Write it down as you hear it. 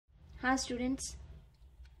Hi students,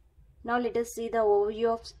 now let us see the overview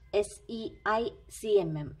of SEI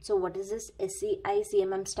CMM. So what is this SEI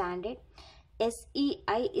CMM standard?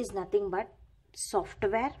 SEI is nothing but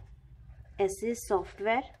software, S is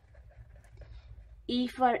software, E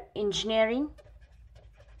for engineering,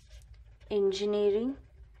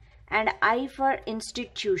 and I for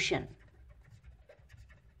institution.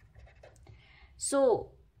 So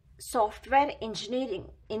software engineering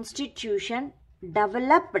institution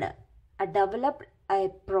developed a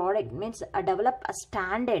product, means developed a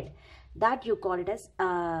standard that you call it as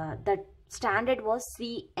that standard was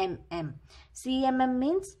CMM. CMM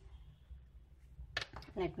means,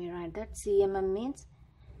 let me write that, CMM means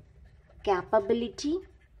capability,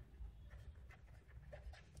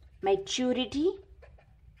 maturity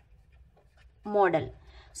model.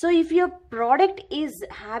 So if your product is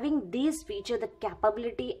having these features, the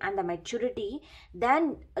capability and the maturity,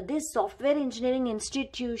 then this software engineering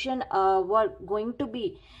institution were going to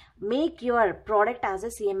be make your product as a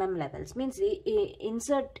CMM levels, means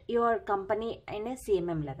insert your company in a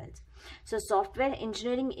CMM levels. So software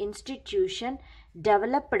engineering institution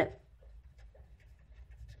developed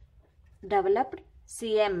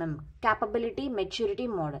CMM, capability maturity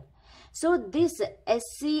model. So this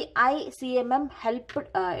SEI CMM helped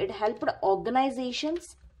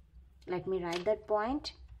organizations. Let me write that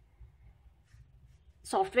point.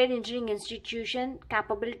 Software engineering institution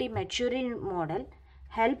capability maturity model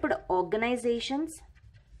helped organizations.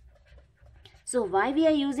 So why we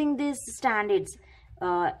are using these standards?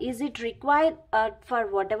 Is it required for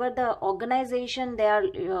whatever the organization they are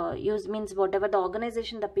use, means whatever the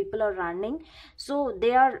organization the people are running, so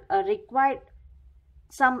they are required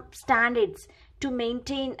some standards to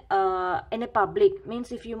maintain in a public,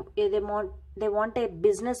 means if they want a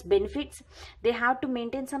business benefits, they have to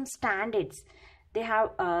maintain some standards they have.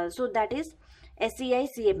 So that is SEI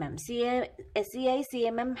CMM. SEI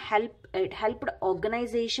CMM helped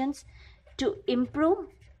organizations to improve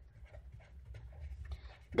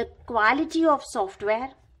the quality of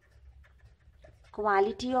software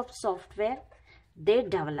they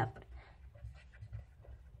developed.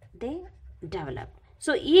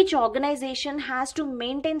 So each organization has to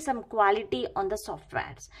maintain some quality on the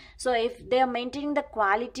softwares. So if they are maintaining the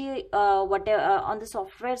quality whatever on the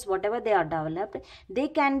softwares, whatever they are developed, they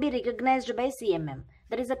can be recognized by CMM.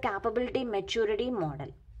 That is a capability maturity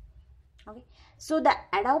model. Okay. So the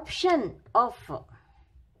adoption of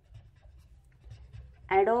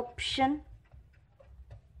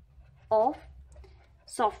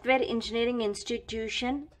software engineering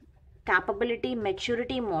institution capability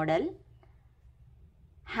maturity model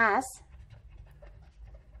has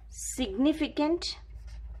significant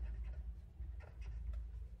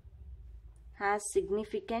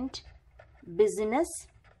business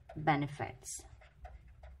benefits.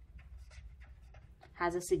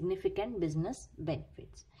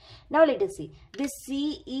 Now let us see. This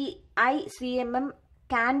SEI CMM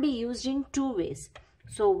can be used in two ways.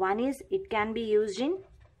 So one is, it can be used in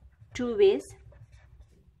two ways.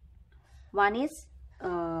 One is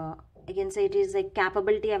I can say it is a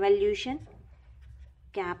capability evaluation,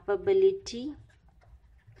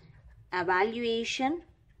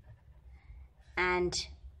 and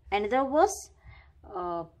another was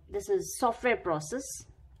this is software process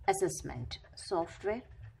assessment. So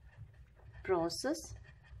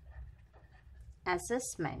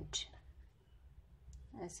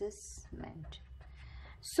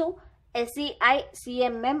SEI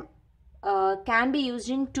CMM can be used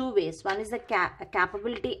in two ways. One is the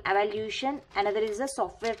capability evaluation, another is the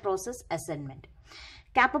software process assessment.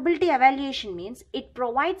 Capability evaluation means it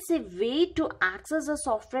provides a way to access the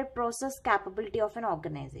software process capability of an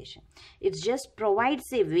organization. It just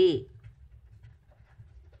provides a way.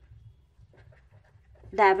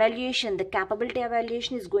 The capability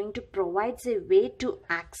evaluation is going to provide a way to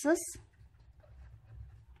access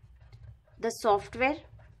the software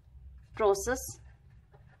process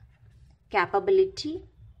capability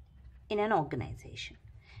in an organization.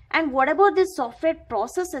 And what about this software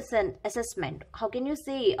process assessment? How can you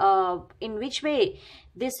say in which way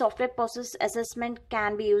this software process assessment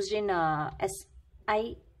can be used in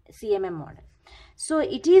SEI CMM model? So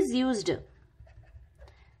it is used.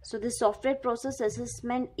 So the software process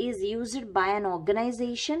assessment is used by an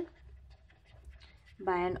organization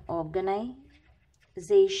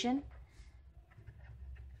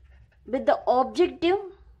with the objective.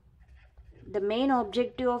 The main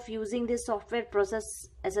objective of using this software process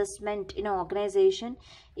assessment in an organization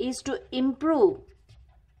is to improve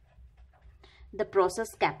the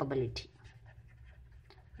process capability.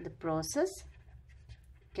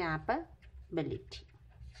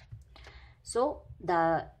 So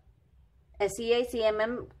the SEI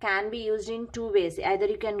CMM can be used in two ways. Either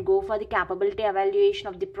you can go for the capability evaluation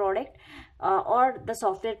of the product or the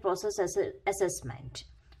software process assessment.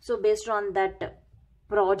 So based on that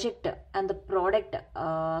project and the product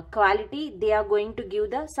quality, they are going to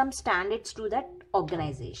give some standards to that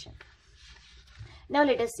organization. Now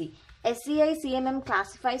let us see. SEI CMM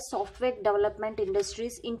classifies software development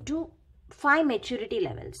industries into 5 maturity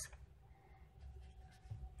levels.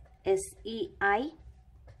 SEI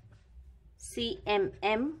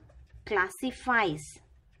CMM classifies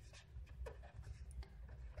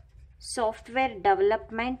software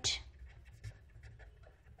development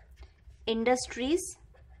industries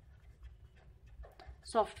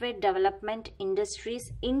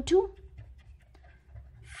into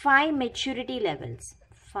 5 maturity levels.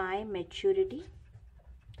 5 maturity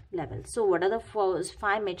levels. So what are the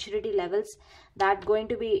 5 maturity levels that going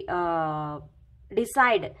to be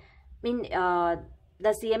decide?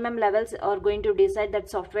 The CMM levels are going to decide that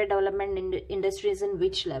software development industry is in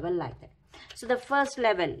which level, like that. So the first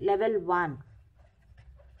level, level 1.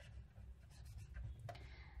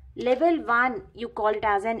 Level 1, you call it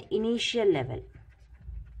as an initial level.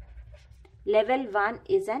 Level 1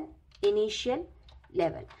 is an initial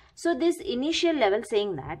level. So this initial level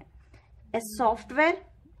saying that a software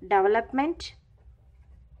development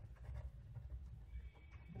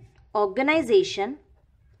organization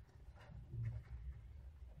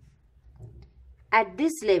at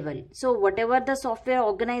this level, so whatever the software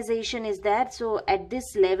organization is there, so at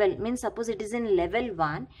this level, means suppose it is in level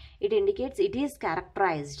 1, it indicates it is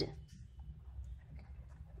characterized.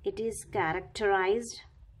 It is characterized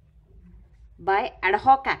by ad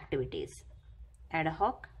hoc activities. Ad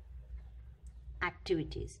hoc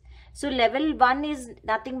activities. So level 1 is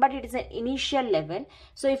nothing but it is an initial level.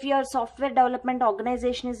 So if your software development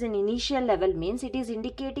organization is an initial level, means it is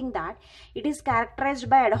indicating that it is characterized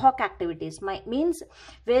by ad hoc activities. Means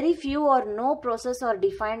very few or no process are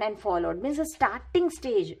defined and followed. Means a starting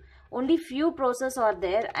stage, only few process are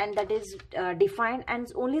there and that is defined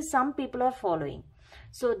and only some people are following.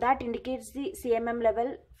 So that indicates the CMM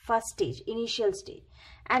level first stage, initial stage.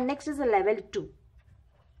 And next is the level 2.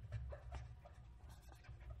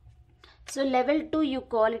 So level 2 you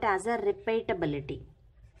call it as a repeatability.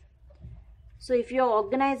 So if your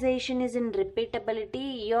organization is in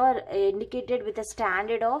repeatability, you are indicated with a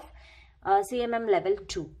standard of CMM level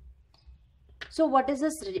 2. So what is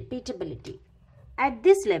this repeatability? At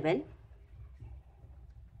this level,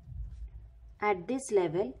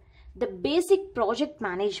 the basic project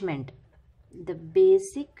management,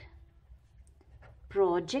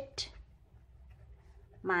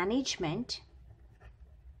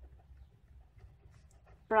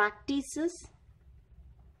 practices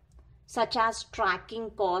such as tracking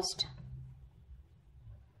cost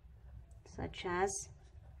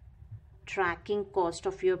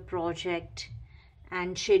of your project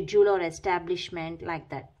and schedule or establishment, like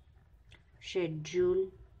that.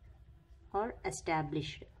 Schedule or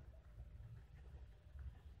established.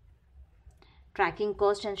 Tracking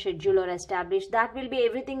cost and schedule or established, that will be,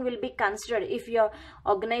 everything will be considered. If your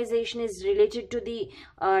organization is related to the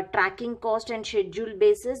tracking cost and schedule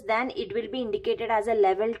basis, then it will be indicated as a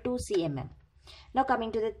level 2 CMM. Now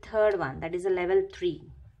coming to the third one, that is a level 3.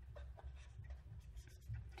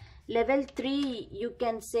 Level 3, you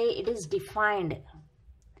can say it is defined.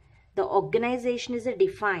 The organization is a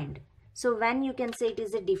defined. So when you can say it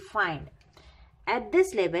is a defined, at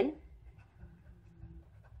this level,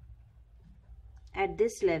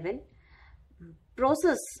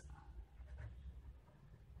 process,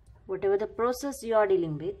 whatever the process you are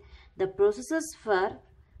dealing with, the processes for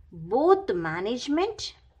both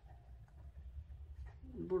management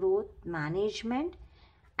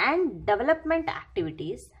and development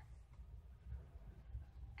activities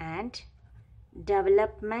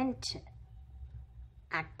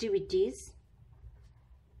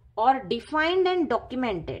are defined and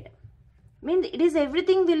documented. Means it is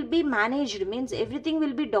everything will be managed, means everything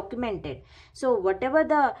will be documented. So whatever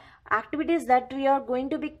the activities that we are going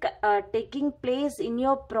to be taking place in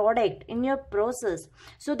your product, in your process,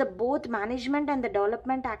 so the both management and the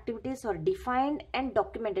development activities are defined and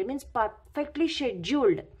documented, means perfectly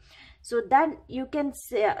scheduled. So then you can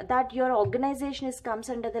say that your organization comes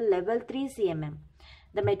under the level 3 CMM.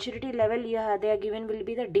 The maturity level they are given will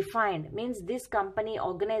be the defined, means this company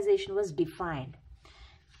organization was defined.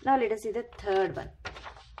 Now let us see the third one,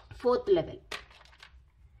 fourth level,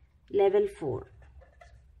 level 4.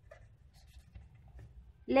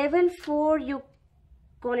 Level 4 you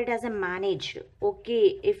call it as a managed.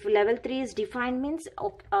 Okay, if level 3 is defined, means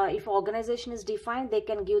if organization is defined, they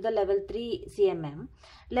can give the level 3 CMM.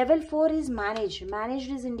 Level 4 is managed. Managed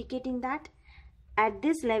is indicating that At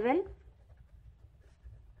this level,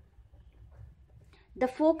 the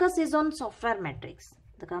focus is on software metrics.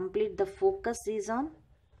 The focus is on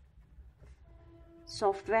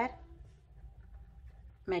software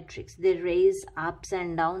metrics. They raise ups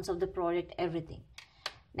and downs of the project, everything.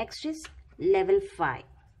 Next is level 5,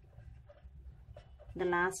 the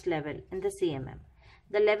last level in the CMM.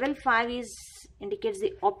 The level 5 indicates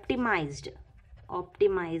the optimizing.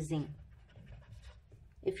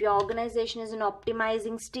 If your organization is in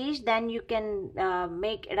optimizing stage, then you can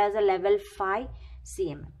make it as a level 5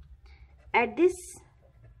 CMM. At this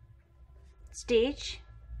stage,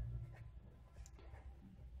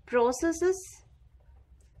 processes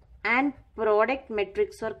and product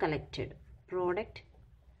metrics are collected. Product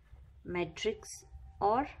metrics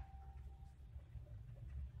are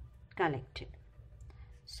collected.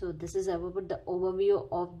 So this is about the overview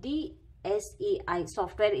of the SEI,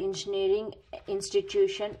 Software Engineering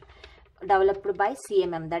Institution, developed by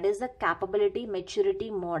CMM, that is the capability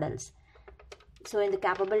maturity models. So in the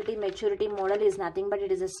capability maturity model is nothing but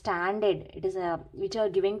it is a standard, it is a which are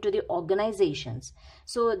given to the organizations.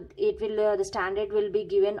 So it will the standard will be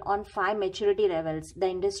given on 5 maturity levels. The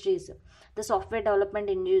industries, the software development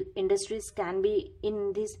industries can be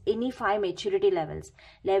in this any 5 maturity levels.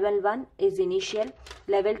 Level 1 is initial,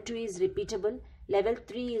 level 2 is repeatable, level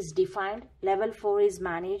 3 is defined, level 4 is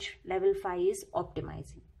managed, level 5 is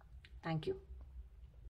optimizing. Thank you.